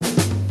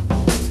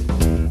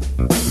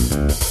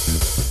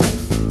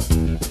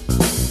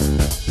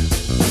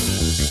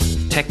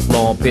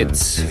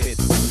Bits,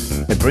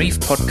 a brief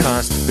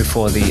podcast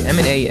before the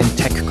M&A and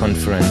Tech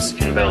conference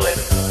in Berlin.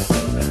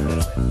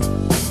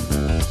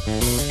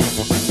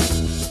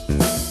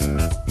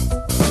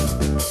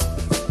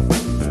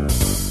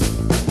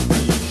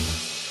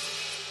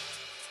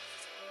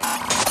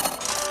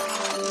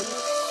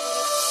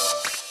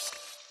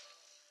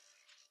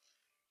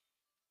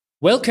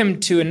 Welcome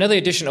to another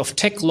edition of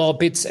Tech Law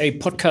Bits, a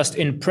podcast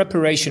in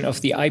preparation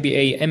of the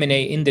IBA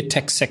M&A in the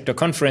Tech Sector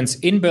Conference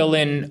in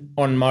Berlin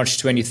on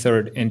March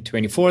 23rd and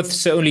 24th,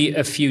 so only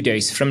a few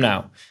days from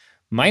now.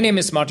 My name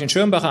is Martin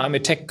Schirmbacher. I'm a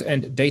tech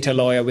and data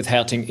lawyer with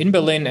Herting in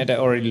Berlin, and I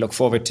already look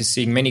forward to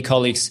seeing many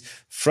colleagues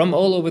from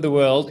all over the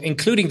world,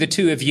 including the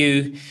two of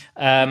you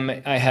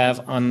I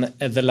have on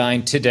the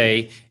line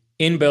today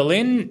in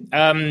Berlin.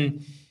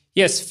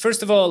 Yes,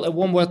 first of all, a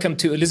warm welcome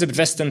to Elizabeth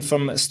Weston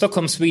from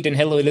Stockholm, Sweden.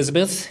 Hello,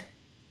 Elizabeth.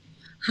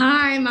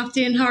 Hi,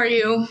 Martin. How are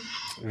you?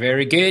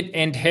 Very good.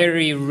 And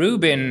Harry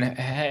Rubin.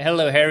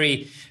 Hello,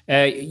 Harry.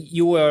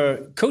 You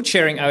were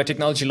co-chairing our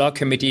technology law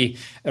committee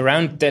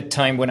around that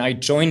time when I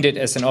joined it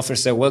as an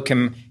officer.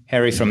 Welcome,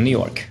 Harry from New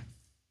York.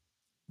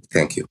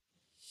 Thank you.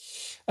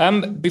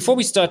 Before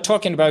we start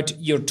talking about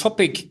your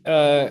topic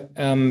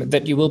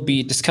that you will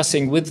be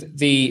discussing with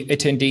the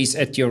attendees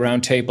at your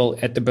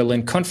roundtable at the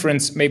Berlin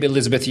conference, maybe,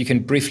 Elizabeth, you can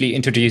briefly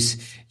introduce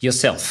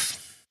yourself.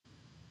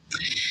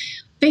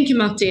 Thank you,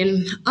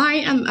 Martin. I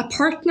am a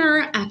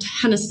partner at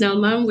Hannes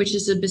Snellman, which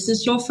is a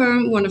business law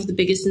firm, one of the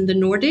biggest in the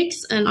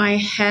Nordics, and I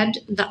head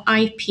the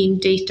IP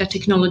and Data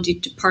Technology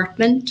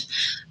Department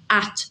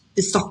at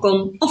the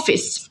Stockholm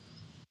office.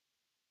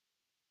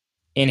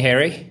 And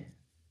Harry?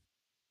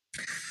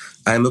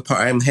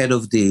 I'm head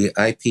of the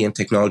IP and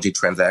Technology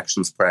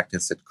Transactions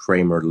practice at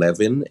Kramer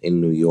Levin in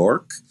New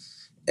York,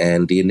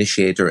 and the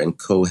initiator and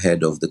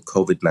co-head of the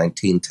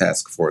COVID-19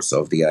 task force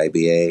of the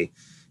IBA,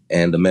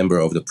 and a member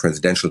of the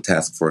Presidential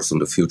Task Force on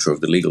the Future of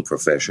the Legal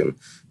Profession,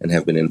 and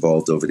have been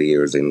involved over the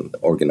years in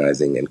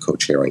organizing and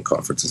co-chairing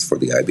conferences for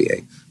the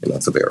IBA in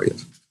lots of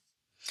areas.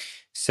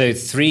 So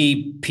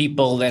three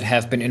people that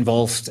have been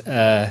involved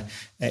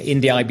in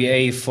the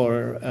IBA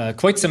for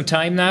quite some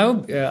time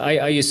now.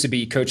 I used to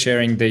be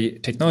co-chairing the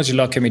Technology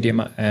Law Committee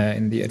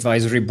in the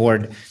advisory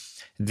board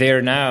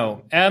there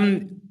now.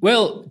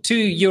 Well, to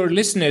your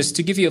listeners,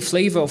 to give you a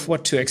flavor of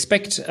what to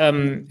expect,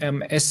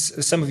 as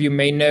some of you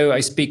may know, I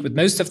speak with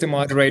most of the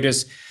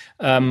moderators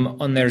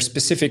on their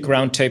specific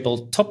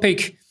roundtable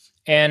topic.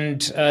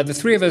 And the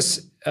three of us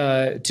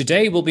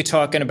today will be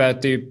talking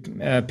about the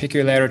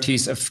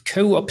peculiarities of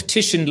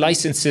co-opetition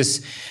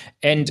licenses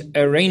and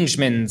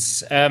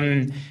arrangements.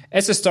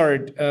 As a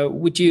start,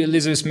 would you,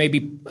 Elizabeth,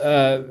 maybe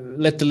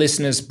let the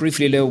listeners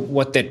briefly know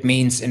what that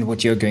means and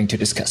what you're going to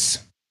discuss?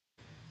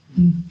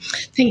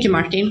 Thank you,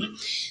 Martin.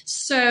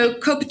 So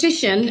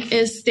co-opetition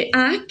is the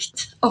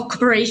act of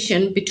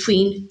cooperation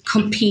between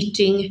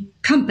competing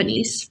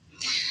companies.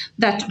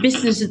 That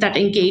businesses that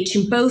engage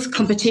in both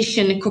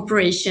competition and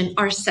cooperation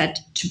are said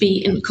to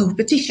be in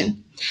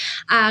co-opetition.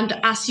 And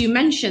as you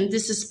mentioned,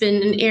 this has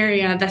been an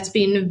area that's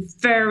been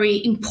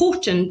very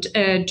important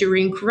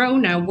during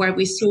Corona, where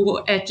we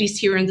saw, at least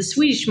here in the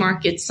Swedish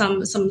market,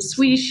 some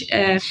Swedish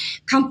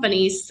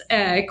companies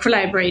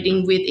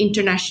collaborating with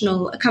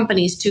international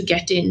companies to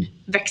get in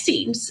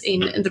vaccines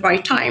in the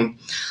right time.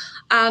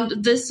 And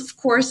this, of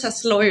course,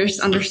 as lawyers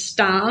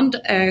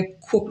understand,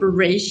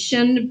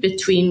 cooperation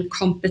between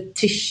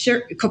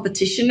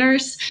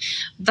competitioners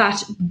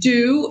that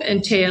do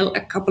entail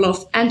a couple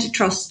of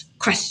antitrust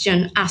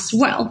questions as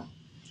well.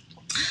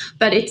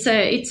 But it's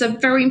a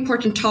very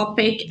important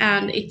topic,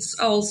 and it's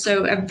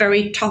also a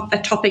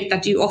topic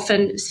that you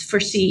often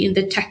foresee in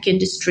the tech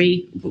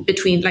industry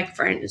between, like,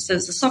 for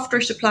instance, a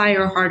software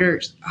supplier or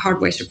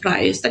hardware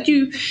suppliers, that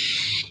you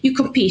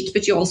compete,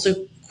 but you also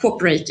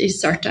cooperate in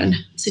certain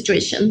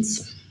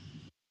situations.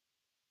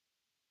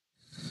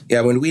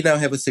 Yeah, when we now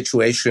have a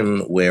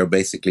situation where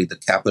basically the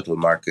capital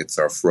markets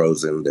are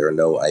frozen, there are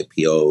no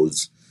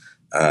IPOs,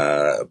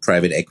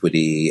 private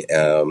equity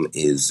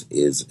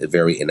is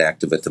very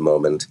inactive at the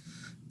moment.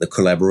 The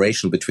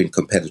collaboration between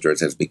competitors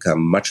has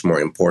become much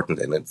more important,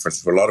 and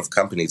for a lot of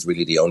companies,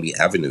 really the only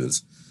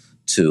avenues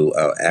to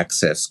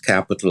access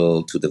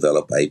capital, to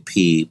develop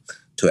IP,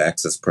 to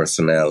access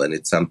personnel, and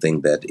it's something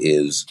that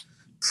is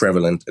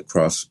prevalent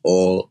across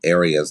all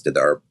areas that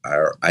are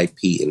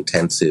IP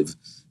intensive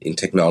in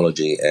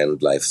technology and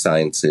life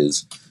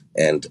sciences.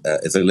 And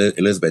as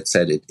Elizabeth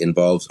said, it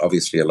involves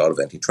obviously a lot of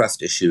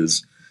antitrust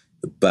issues,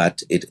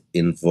 but it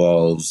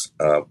involves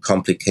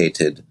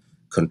complicated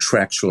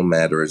contractual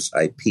matters,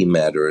 IP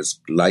matters,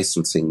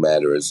 licensing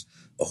matters,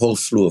 a whole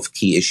slew of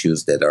key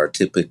issues that are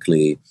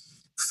typically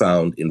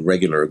found in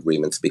regular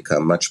agreements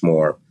become much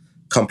more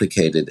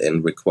complicated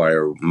and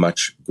require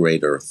much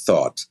greater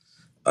thought.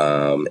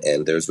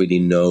 And there's really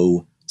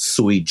no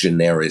sui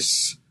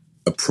generis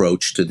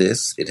approach to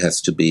this. It has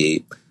to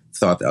be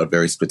thought out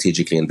very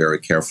strategically and very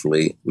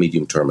carefully,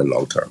 medium term and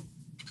long term.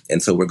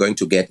 And so we're going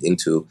to get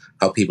into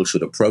how people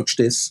should approach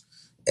this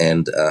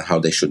and how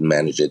they should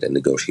manage it and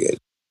negotiate.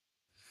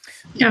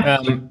 Yeah.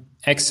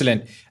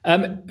 Excellent.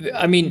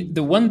 I mean,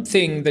 the one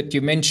thing that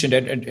you mentioned,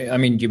 and I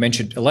mean, you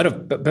mentioned a lot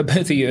of both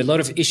of you, a lot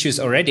of issues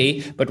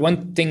already. But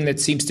one thing that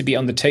seems to be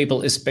on the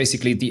table is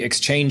basically the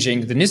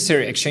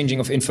necessary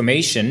exchanging of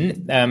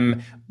information,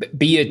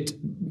 be it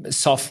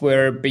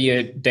software, be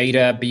it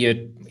data, be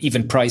it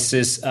even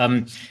prices.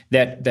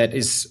 That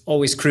is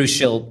always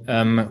crucial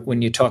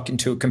when you're talking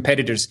to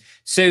competitors.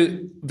 So,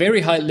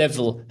 very high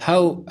level,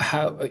 how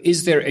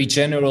is there a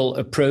general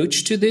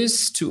approach to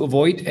this to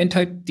avoid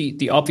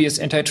the obvious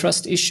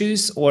antitrust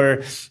issues,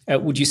 or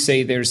would you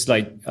say there's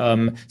like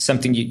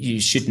something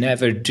you should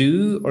never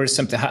do, or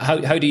something?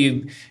 How do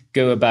you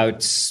go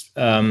about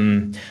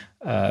when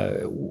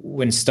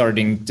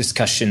starting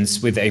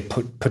discussions with a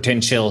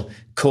potential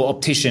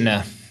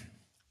co-opetitioner?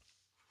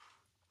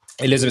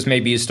 Elizabeth,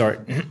 maybe you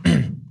start.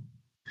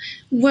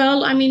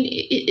 Well, I mean,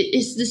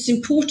 is this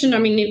important? I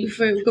mean, if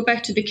we go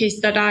back to the case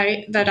that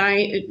I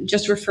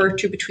just referred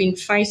to between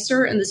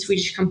Pfizer and the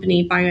Swedish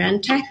company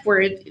BioNTech,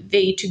 where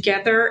they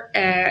together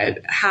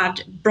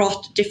had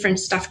brought different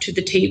stuff to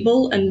the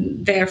table,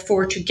 and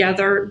therefore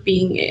together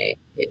being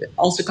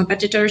also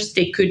competitors,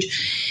 they could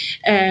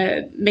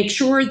make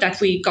sure that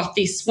we got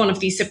one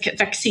of these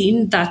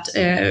vaccine that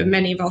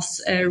many of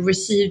us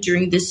received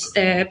during this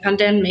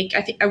pandemic.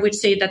 I would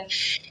say that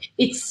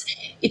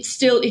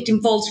it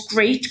involves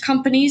great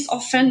companies,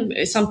 often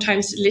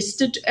sometimes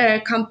listed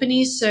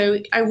companies. So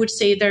I would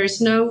say there is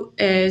no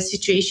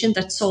situation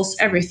that solves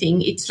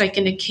everything. It's like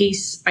in a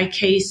case by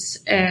case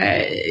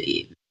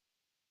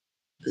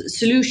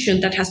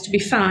solution that has to be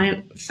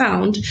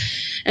found.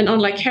 And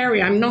unlike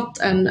Harry, I'm not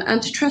an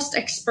antitrust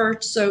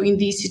expert. So in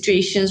these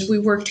situations, we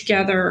work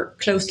together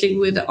closely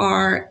with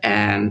our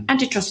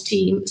antitrust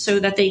team so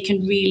that they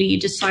can really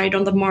decide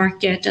on the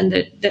market and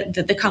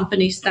the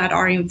companies that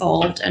are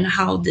involved and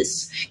how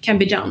this can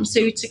be done.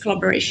 So it's a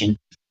collaboration.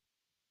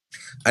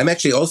 I'm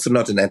actually also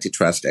not an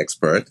antitrust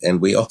expert,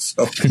 and we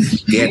also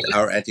get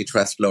our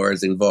antitrust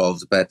lawyers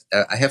involved. But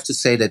I have to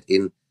say that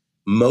in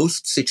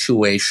most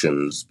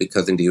situations,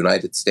 because in the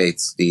United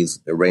States,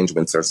 these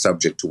arrangements are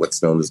subject to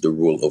what's known as the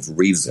rule of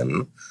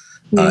reason,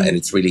 and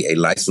it's really a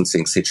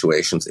licensing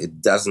situations,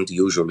 it doesn't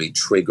usually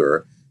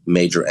trigger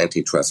major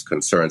antitrust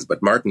concerns.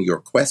 But Martin, your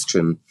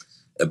question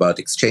about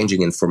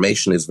exchanging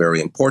information is very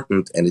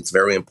important, and it's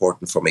very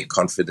important from a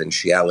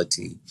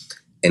confidentiality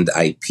and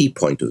IP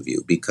point of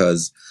view,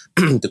 because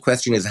the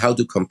question is, how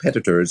do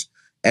competitors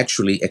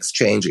actually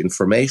exchange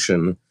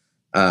information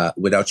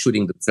without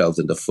shooting themselves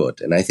in the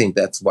foot? And I think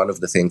that's one of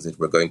the things that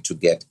we're going to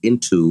get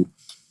into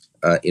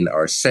in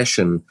our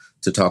session,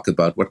 to talk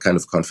about what kind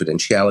of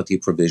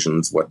confidentiality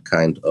provisions, what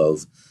kind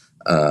of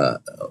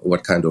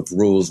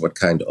rules, what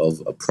kind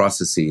of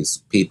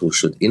processes people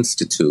should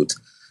institute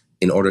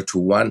in order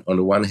to, on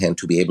the one hand,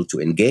 to be able to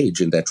engage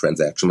in that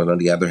transaction, but on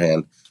the other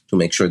hand, to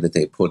make sure that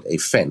they put a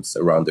fence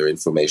around their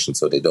information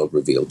so they don't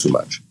reveal too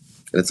much.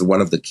 That's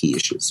one of the key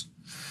issues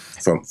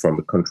from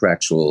a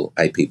contractual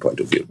IP point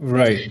of view.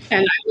 Right.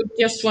 And I would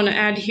just want to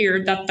add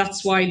here that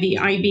that's why the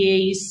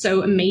IBA is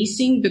so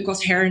amazing,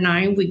 because Harry and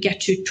I, we get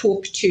to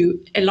talk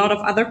to a lot of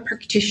other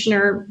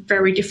practitioners,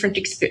 very different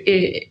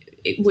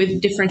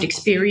with different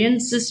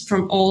experiences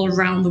from all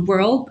around the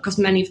world, because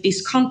many of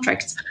these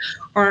contracts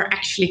are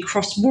actually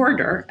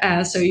cross-border.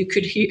 So you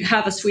could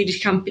have a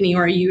Swedish company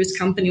or a US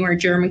company or a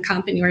German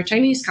company or a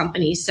Chinese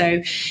company.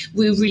 So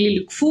we really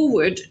look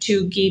forward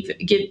to be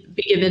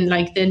given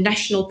like the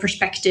national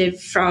perspective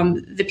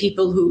from the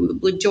people who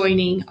will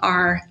joining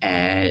our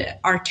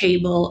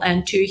table,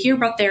 and to hear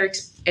about their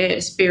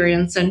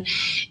experience and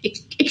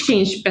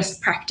exchange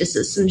best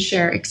practices and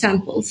share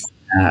examples.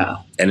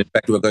 And in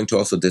fact, we're going to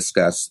also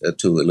discuss,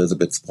 to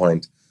Elizabeth's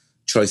point,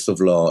 choice of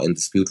law and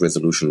dispute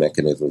resolution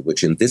mechanisms,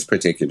 which in this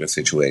particular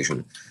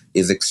situation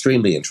is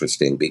extremely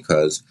interesting,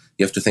 because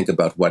you have to think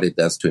about what it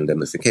does to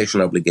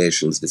indemnification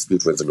obligations,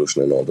 dispute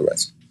resolution, and all the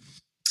rest.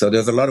 So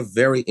there's a lot of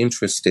very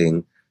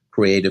interesting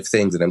creative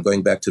things. And I'm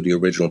going back to the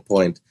original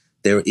point.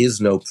 There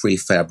is no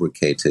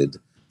prefabricated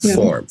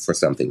form for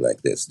something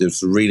like this.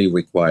 This really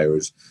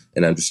requires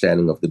an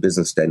understanding of the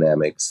business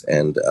dynamics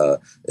and a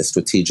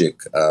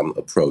strategic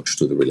approach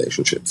to the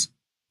relationships.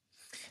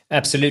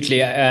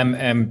 Absolutely.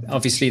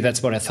 Obviously,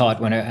 that's what I thought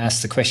when I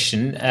asked the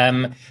question.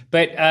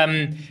 But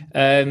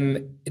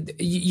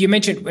you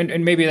mentioned,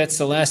 and maybe that's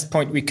the last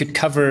point we could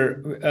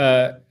cover,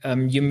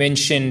 you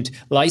mentioned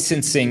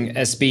licensing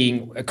as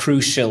being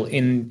crucial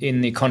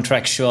in the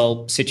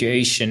contractual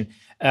situation.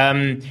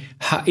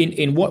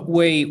 In what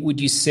way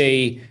would you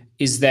say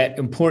is that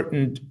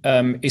important,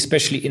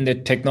 especially in the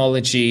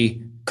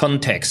technology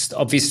context?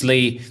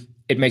 Obviously,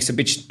 it makes a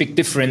big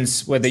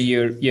difference whether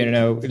you're,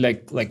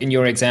 like in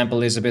your example,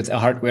 Elizabeth, a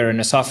hardware and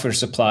a software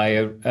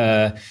supplier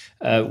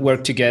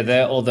work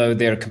together, although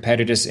they're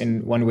competitors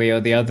in one way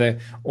or the other,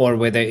 or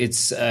whether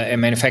it's a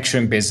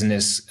manufacturing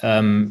business.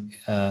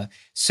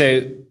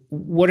 So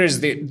what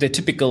is the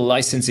typical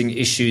licensing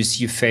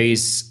issues you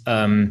face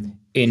when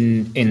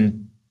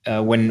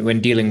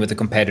dealing with a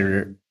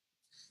competitor?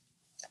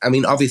 I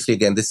mean, obviously,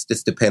 again, this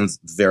depends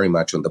very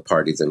much on the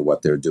parties and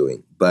what they're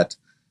doing. But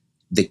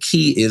the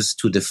key is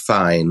to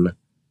define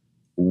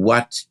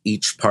what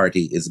each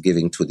party is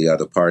giving to the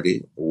other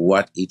party,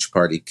 what each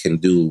party can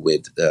do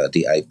with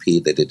the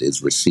IP that it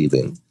is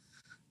receiving,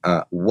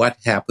 what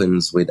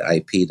happens with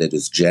IP that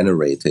is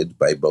generated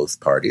by both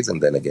parties.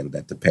 And then again,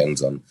 that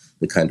depends on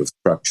the kind of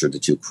structure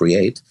that you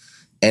create.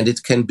 And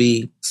it can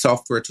be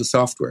software to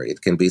software.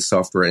 It can be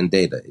software and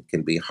data. It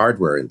can be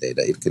hardware and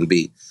data. It can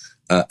be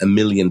a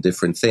million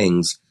different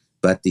things.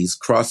 But these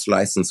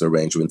cross-license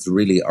arrangements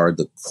really are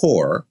the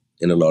core,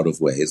 in a lot of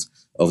ways,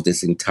 of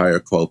this entire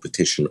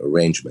co-opetition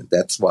arrangement.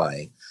 That's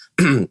why,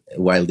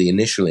 while the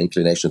initial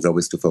inclination is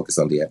always to focus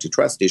on the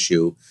antitrust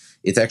issue,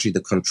 it's actually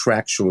the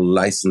contractual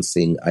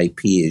licensing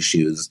IP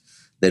issues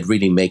that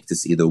really make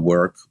this either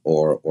work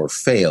or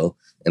fail.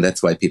 And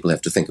that's why people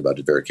have to think about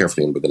it very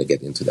carefully. And we're going to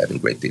get into that in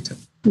great detail.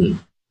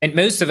 And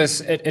most of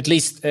us, at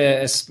least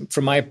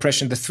from my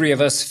impression, the three of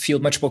us feel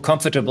much more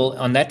comfortable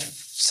on that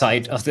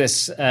side of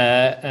this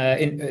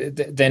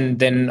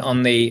than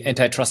on the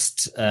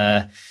antitrust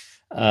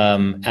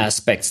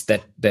aspects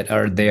that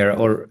are there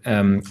or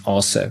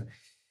also.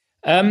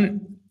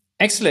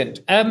 Excellent.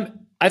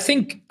 I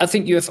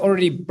think you have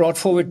already brought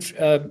forward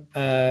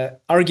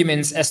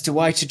arguments as to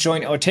why to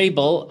join our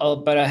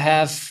table, but I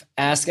have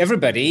asked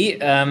everybody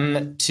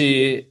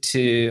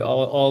to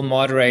all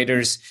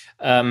moderators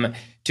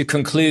to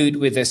conclude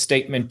with a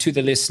statement to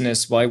the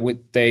listeners. Why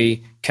would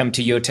they come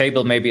to your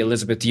table? Maybe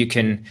Elizabeth, you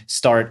can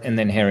start, and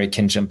then Harry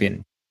can jump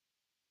in.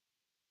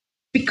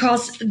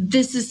 Because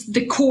this is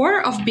the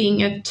core of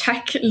being a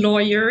tech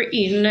lawyer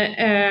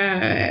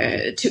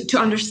to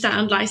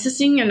understand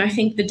licensing. And I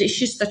think the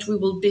issues that we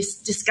will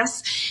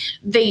discuss,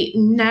 they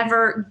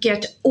never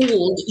get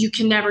old. You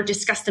can never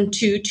discuss them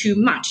too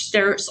much.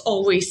 There's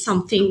always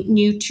something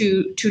new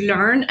to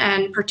learn,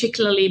 and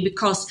particularly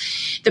because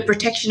the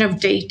protection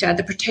of data,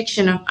 the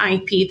protection of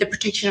IP, the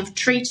protection of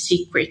trade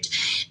secret,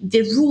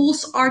 the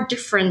rules are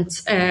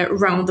different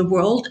around the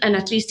world, and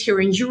at least here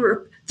in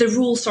Europe, the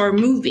rules are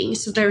moving.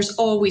 So there's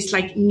always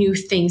like new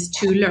things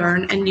to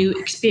learn and new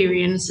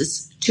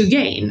experiences to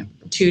gain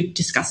to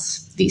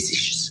discuss these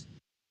issues.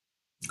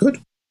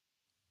 Good.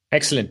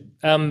 Excellent.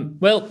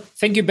 Well,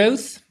 thank you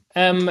both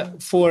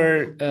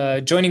for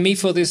joining me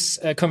for this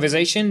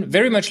conversation.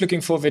 Very much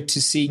looking forward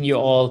to seeing you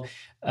all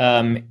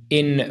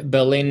in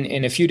Berlin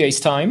in a few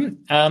days' time.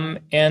 You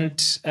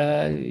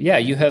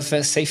have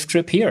a safe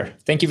trip here.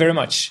 Thank you very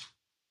much.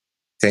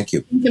 Thank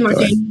you. Thank you,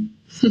 Martin.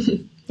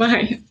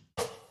 Bye.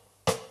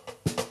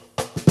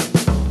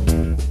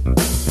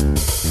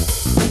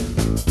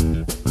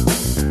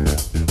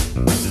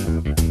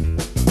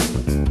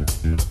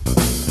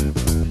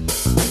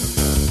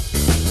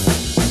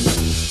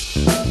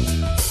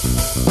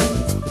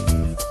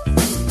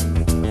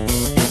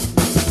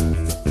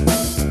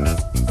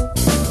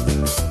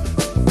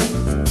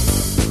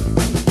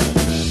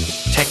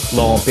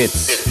 Law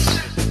Bits.